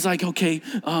Gideon's like, okay,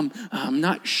 I'm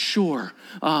not sure.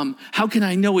 How can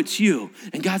I know it's you?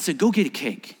 And God said, go get a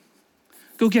cake.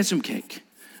 Go get some cake.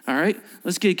 All right,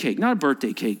 let's get a cake. Not a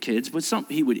birthday cake, kids, but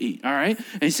something he would eat. All right.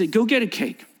 And he said, go get a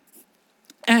cake.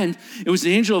 And it was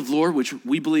the angel of the Lord, which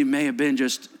we believe may have been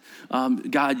just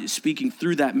God speaking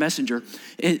through that messenger.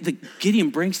 And Gideon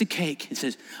brings the cake and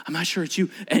says, I'm not sure it's you.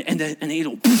 And the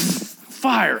angel,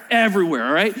 fire everywhere,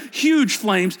 all right? Huge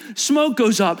flames, smoke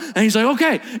goes up. And he's like,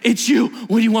 okay, it's you.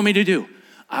 What do you want me to do?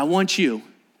 I want you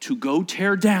to go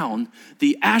tear down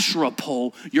the Asherah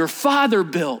pole your father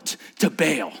built to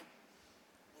Baal.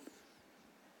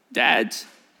 Dads,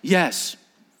 yes.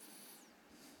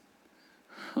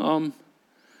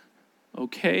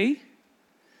 Okay.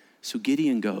 So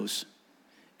Gideon goes,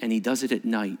 and he does it at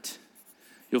night.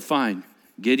 You'll find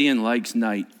Gideon likes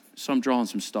night, so I'm drawing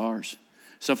some stars.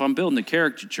 So if I'm building a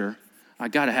caricature, I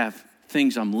got to have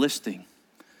things I'm listing.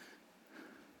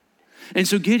 And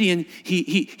so Gideon,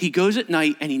 he goes at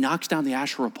night and he knocks down the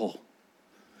Asherah pole.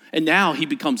 And now he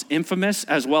becomes infamous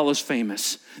as well as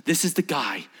famous. This is the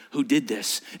guy who did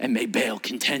this and made Baal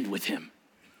contend with him.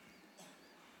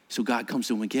 So God comes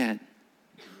to him again.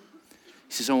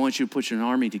 He says, I want you to put an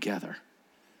army together.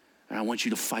 And I want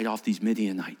you to fight off these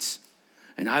Midianites.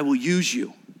 And I will use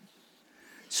you.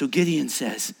 So Gideon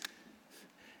says,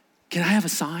 can I have a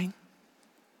sign?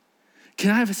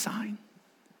 Can I have a sign?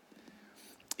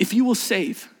 If you will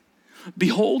save,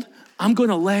 behold, I'm going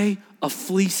to lay a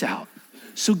fleece out.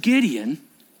 So Gideon,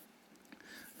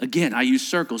 again, I use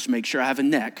circles to make sure I have a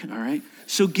neck, all right?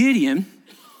 So Gideon,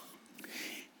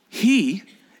 he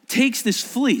takes this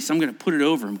fleece. I'm going to put it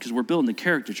over him because we're building the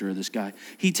caricature of this guy.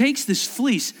 He takes this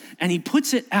fleece and he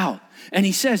puts it out. And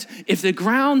he says, if the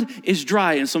ground is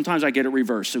dry, and sometimes I get it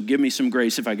reversed, so give me some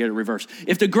grace if I get it reversed.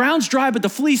 If the ground's dry but the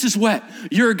fleece is wet,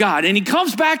 you're God. And he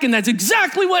comes back and that's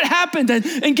exactly what happened.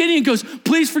 And Gideon goes,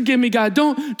 please forgive me, God.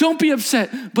 Don't be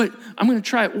upset. But I'm going to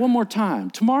try it one more time.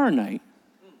 Tomorrow night,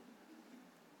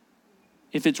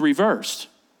 if it's reversed,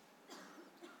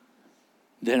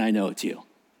 then I know it's you.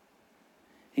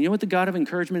 And you know what the God of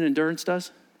encouragement and endurance does?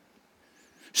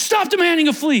 Stop demanding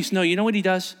a fleece. No, you know what he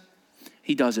does?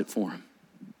 He does it for him.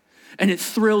 And it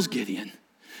thrills Gideon.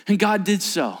 And God did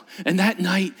so. And that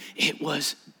night, it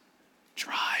was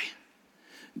dry.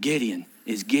 Gideon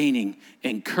is gaining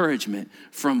encouragement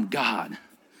from God.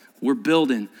 We're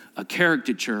building a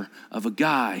caricature of a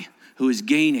guy who is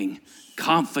gaining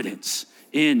confidence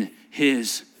in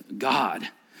his God.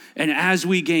 And as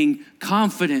we gain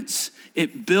confidence,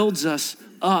 it builds us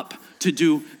up to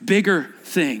do bigger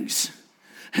things.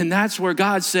 And that's where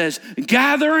God says,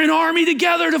 gather an army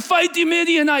together to fight the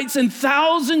Midianites, and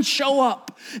thousands show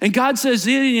up. And God says,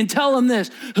 Gideon, tell them this,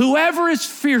 whoever is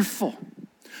fearful,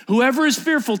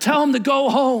 tell him to go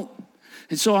home.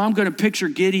 And so I'm going to picture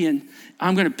Gideon.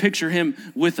 I'm going to picture him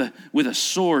with a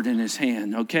sword in his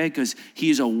hand, okay? Because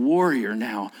he's a warrior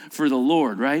now for the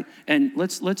Lord, right? And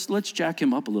let's jack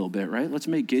him up a little bit, right? Let's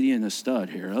make Gideon a stud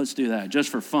here. Let's do that just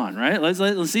for fun, right? Let's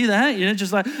see that,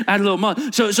 just like add a little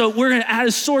money. So we're going to add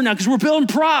a sword now because we're building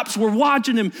props. We're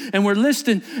watching him and we're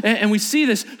listening and we see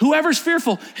this. Whoever's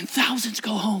fearful, and thousands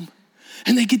go home.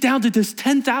 And they get down to this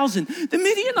 10,000. The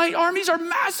Midianite armies are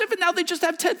massive and now they just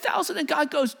have 10,000 and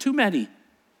God goes, too many.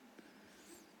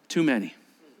 Too many.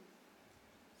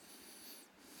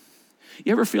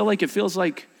 You ever feel like it feels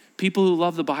like people who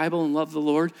love the Bible and love the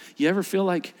Lord, you ever feel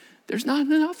like there's not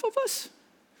enough of us?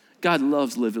 God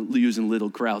loves using little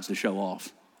crowds to show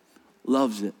off.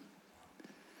 Loves it.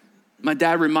 My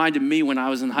dad reminded me when I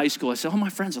was in high school, I said, my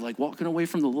friends are like walking away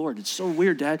from the Lord. It's so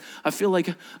weird, Dad. I feel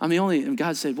like I'm the only, and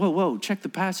God said, whoa, check the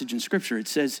passage in Scripture. It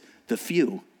says the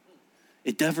few.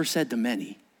 It never said the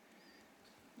many.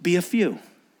 Be a few.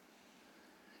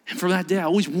 And from that day, I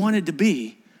always wanted to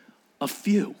be a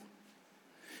few.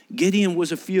 Gideon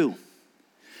was a few.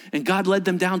 And God led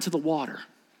them down to the water.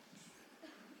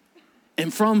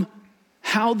 And from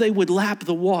how they would lap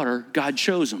the water, God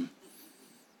chose them.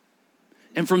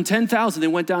 And from 10,000, they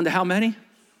went down to how many?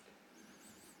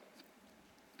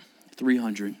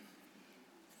 300.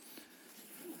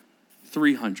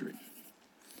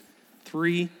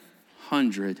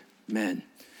 300 men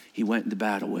he went into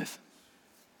battle with.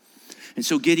 And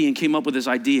so Gideon came up with this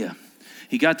idea.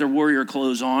 He got their warrior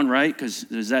clothes on, right? Because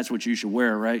that's what you should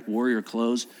wear, right? Warrior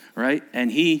clothes, right?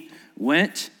 And he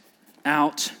went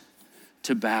out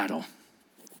to battle.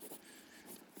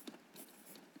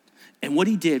 And what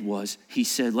he did was he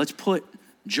said, let's put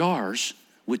jars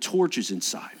with torches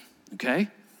inside, okay?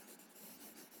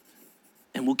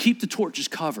 And we'll keep the torches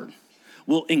covered.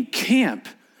 We'll encamp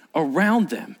around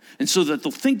them, and so that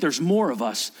they'll think there's more of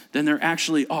us than there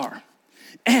actually are.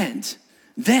 And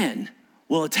then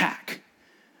we'll attack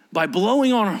by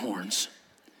blowing on our horns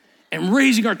and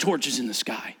raising our torches in the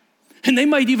sky. And they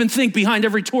might even think behind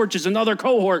every torch is another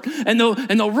cohort, and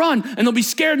they'll run and they'll be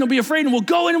scared and they'll be afraid, and we'll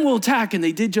go in and we'll attack. And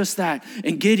they did just that.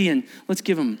 And Gideon, let's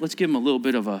give him a little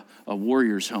bit of a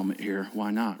warrior's helmet here. Why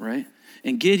not, right?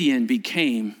 And Gideon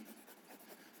became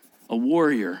a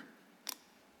warrior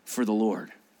for the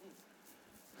Lord.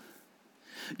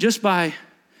 Just by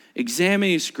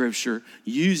examining Scripture,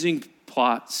 using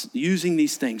plots, using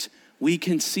these things, we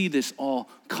can see this all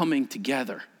coming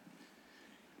together.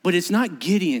 But it's not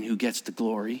Gideon who gets the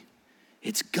glory.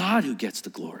 It's God who gets the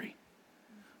glory.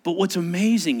 But what's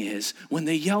amazing is when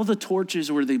they yell the torches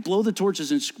or they blow the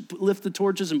torches and lift the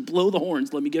torches and blow the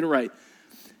horns, let me get it right.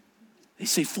 They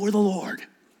say, for the Lord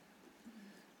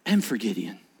and for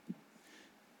Gideon.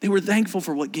 They were thankful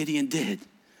for what Gideon did,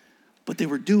 but they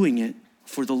were doing it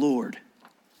for the Lord.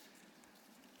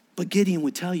 But Gideon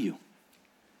would tell you,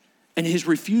 and his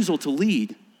refusal to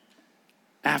lead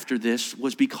after this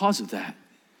was because of that.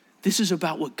 This is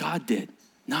about what God did,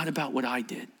 not about what I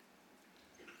did.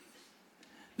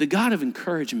 The God of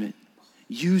encouragement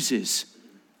uses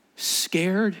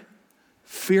scared,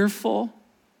 fearful,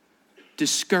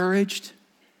 discouraged,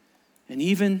 and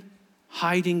even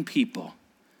hiding people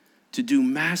to do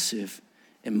massive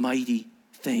and mighty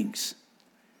things.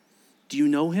 Do you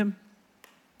know him?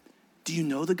 Do you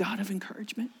know the God of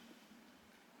encouragement?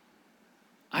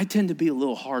 I tend to be a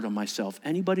little hard on myself.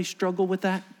 Anybody struggle with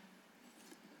that?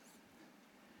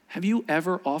 Have you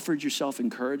ever offered yourself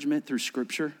encouragement through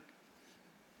Scripture?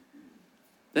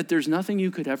 That there's nothing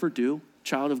you could ever do,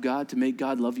 child of God, to make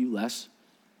God love you less?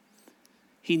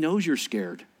 He knows you're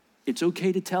scared. It's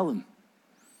okay to tell him.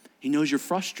 He knows you're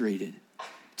frustrated.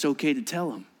 It's okay to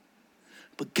tell him.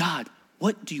 But God,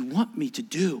 what do you want me to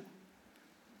do?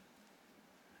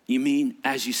 You mean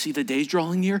as you see the days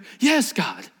drawing near? Yes,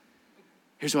 God.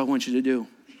 Here's what I want you to do.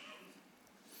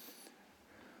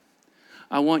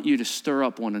 I want you to stir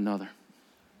up one another.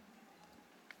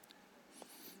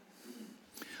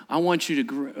 I want you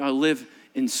to live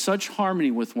in such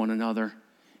harmony with one another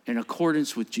in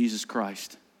accordance with Jesus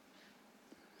Christ.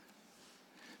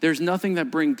 There's nothing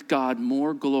that brings God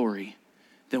more glory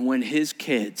than when his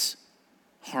kids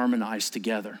harmonize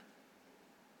together.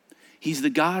 He's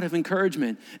the God of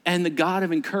encouragement. And the God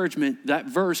of encouragement, that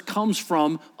verse comes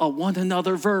from a one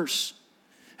another verse.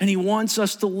 And he wants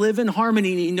us to live in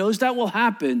harmony. And he knows that will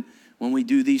happen when we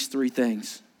do these three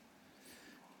things.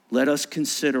 Let us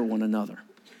consider one another.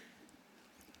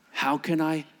 How can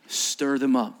I stir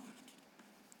them up?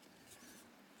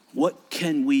 What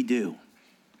can we do?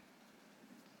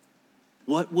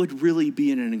 What would really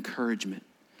be an encouragement?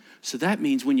 So that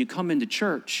means when you come into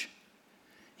church,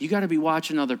 you got to be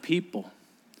watching other people,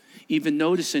 even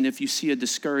noticing if you see a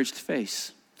discouraged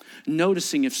face,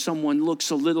 noticing if someone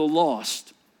looks a little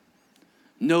lost,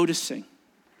 noticing.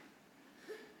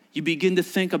 You begin to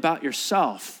think about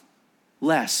yourself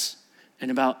less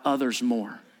and about others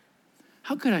more.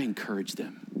 How could I encourage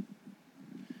them?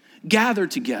 Gather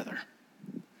together.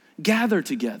 Gather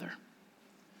together.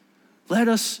 Let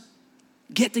us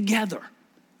get together.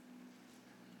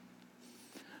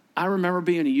 I remember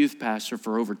being a youth pastor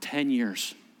for over 10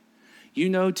 years. You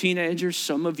know, teenagers,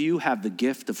 some of you have the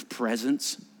gift of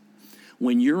presence.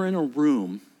 When you're in a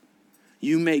room,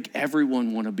 you make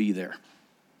everyone want to be there.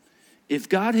 If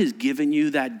God has given you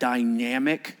that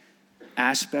dynamic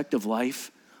aspect of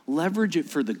life, leverage it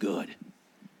for the good.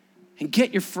 And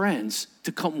get your friends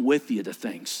to come with you to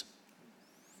things.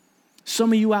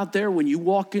 Some of you out there, when you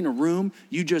walk in a room,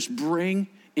 you just bring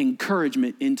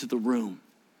encouragement into the room.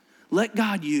 Let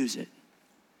God use it.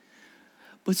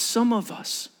 But some of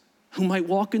us who might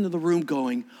walk into the room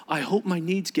going, I hope my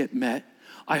needs get met.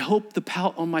 I hope the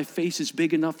pout on my face is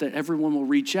big enough that everyone will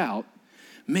reach out.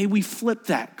 May we flip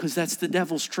that, because that's the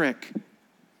devil's trick.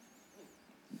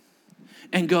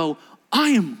 And go,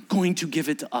 I am going to give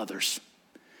it to others.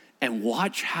 And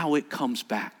watch how it comes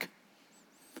back.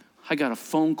 I got a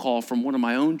phone call from one of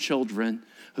my own children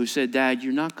who said, Dad,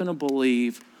 you're not going to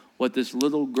believe what this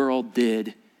little girl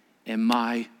did in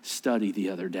my study the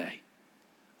other day.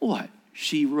 What?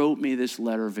 She wrote me this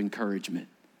letter of encouragement.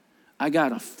 I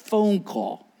got a phone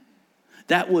call.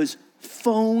 That was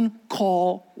phone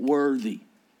call worthy.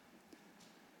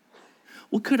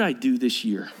 What could I do this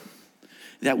year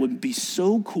that would be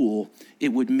so cool, it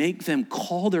would make them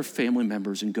call their family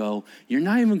members and go, you're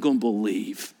not even going to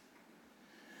believe.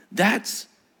 That's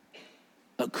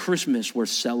a Christmas worth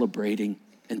celebrating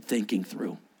and thinking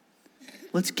through.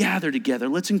 Let's gather together.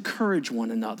 Let's encourage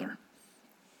one another.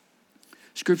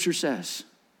 Scripture says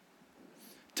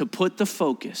to put the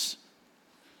focus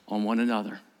on one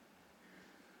another.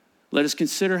 Let us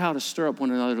consider how to stir up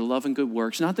one another to love and good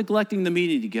works, not neglecting the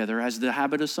meeting together as the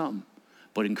habit of some,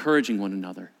 but encouraging one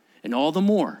another, and all the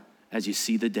more as you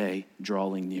see the day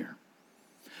drawing near.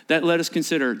 That let us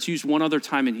consider, it's used one other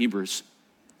time in Hebrews.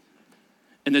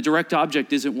 And the direct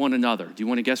object isn't one another. Do you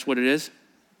want to guess what it is?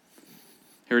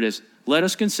 Here it is. Let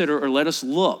us consider, or let us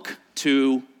look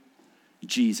to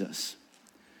Jesus,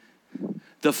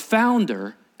 the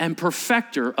founder and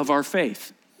perfecter of our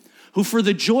faith, who for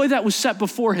the joy that was set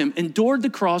before him endured the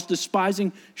cross,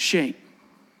 despising shame.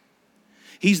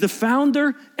 He's the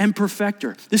founder and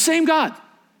perfecter. The same God.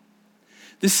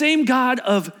 The same God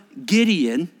of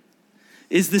Gideon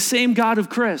is the same God of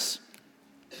Chris.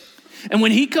 And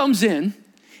when he comes in,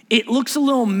 it looks a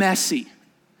little messy,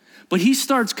 but he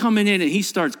starts coming in and he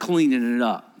starts cleaning it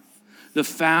up. The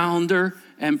founder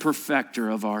and perfecter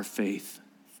of our faith.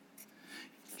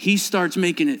 He starts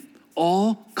making it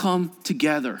all come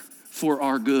together for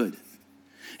our good.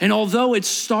 And although it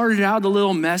started out a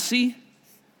little messy,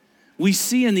 we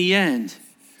see in the end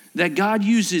that God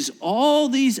uses all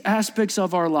these aspects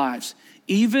of our lives,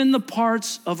 even the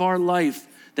parts of our life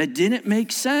that didn't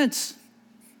make sense.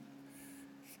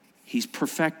 He's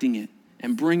perfecting it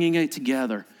and bringing it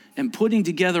together and putting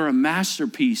together a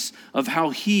masterpiece of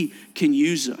how he can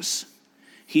use us.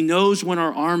 He knows when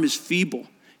our arm is feeble.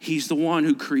 He's the one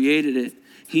who created it.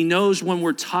 He knows when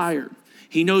we're tired.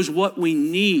 He knows what we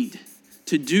need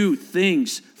to do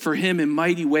things for him in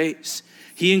mighty ways.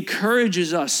 He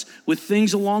encourages us with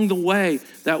things along the way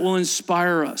that will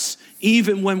inspire us,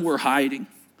 even when we're hiding,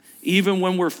 even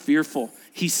when we're fearful.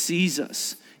 He sees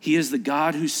us. He is the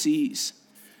God who sees.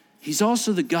 He's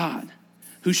also the God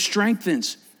who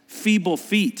strengthens feeble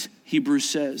feet, Hebrews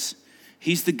says.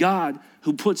 He's the God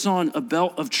who puts on a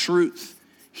belt of truth.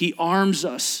 He arms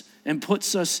us and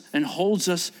puts us and holds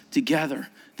us together.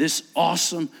 This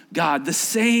awesome God, the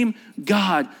same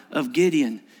God of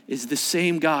Gideon, is the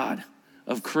same God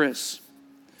of Chris.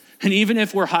 And even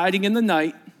if we're hiding in the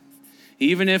night,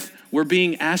 even if we're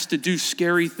being asked to do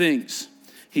scary things,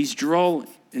 he's drawing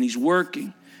and he's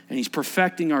working and he's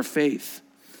perfecting our faith,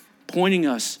 pointing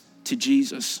us to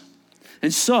Jesus.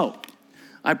 And so,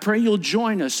 I pray you'll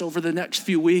join us over the next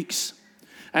few weeks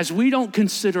as we don't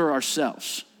consider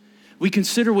ourselves. We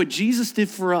consider what Jesus did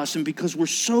for us, and because we're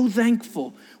so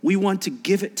thankful, we want to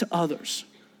give it to others.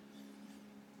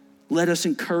 Let us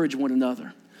encourage one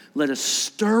another. Let us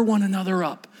stir one another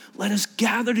up. Let us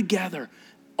gather together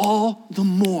all the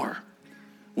more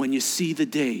when you see the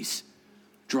days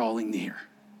drawing near.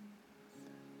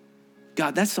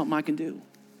 God, that's something I can do.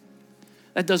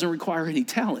 That doesn't require any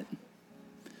talent.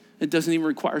 It doesn't even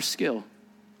require skill.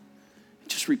 It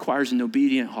just requires an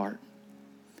obedient heart.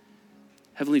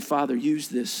 Heavenly Father, use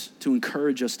this to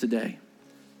encourage us today.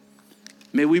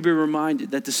 May we be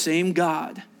reminded that the same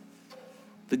God,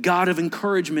 the God of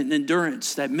encouragement and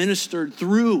endurance that ministered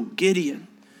through Gideon,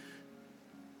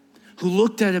 who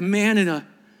looked at a man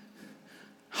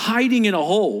hiding in a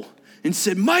hole and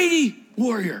said, "Mighty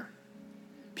warrior,"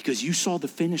 because you saw the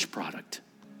finished product.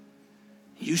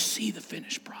 You see the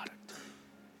finished product.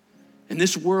 In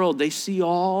this world, they see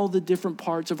all the different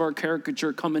parts of our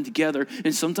caricature coming together,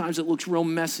 and sometimes it looks real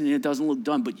messy and it doesn't look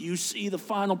done, but you see the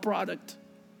final product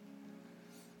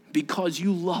because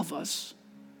you love us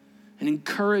and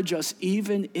encourage us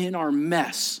even in our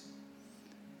mess.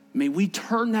 May we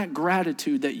turn that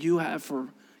gratitude that you have for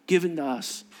giving to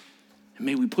us, and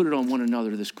may we put it on one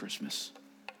another this Christmas.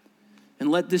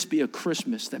 And let this be a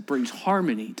Christmas that brings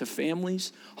harmony to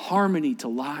families, harmony to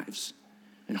lives,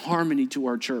 and harmony to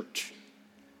our church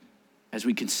as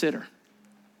we consider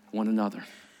one another.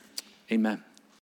 Amen.